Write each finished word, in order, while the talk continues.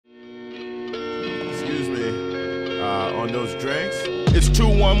On those drinks? It's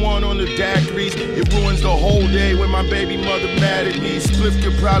 211 on the daiquiris. It ruins the whole day when my baby mother mad at me. Spliff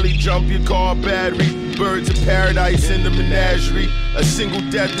could probably jump your car battery. Birds of paradise in the menagerie. A single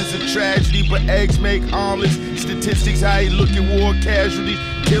death is a tragedy, but eggs make omelets. Statistics, how you look at war casualties.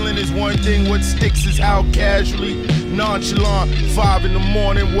 Killing is one thing, what sticks is how casually. Nonchalant, 5 in the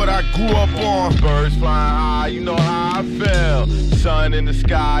morning, what I grew up on. Birds flying high, you know how I feel. Sun in the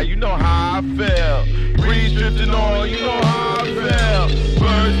sky, you know how I feel. Breeze drifting on, you know how I feel.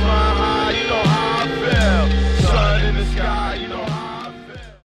 Birds flying high, you know how I feel. Sun in the sky, you know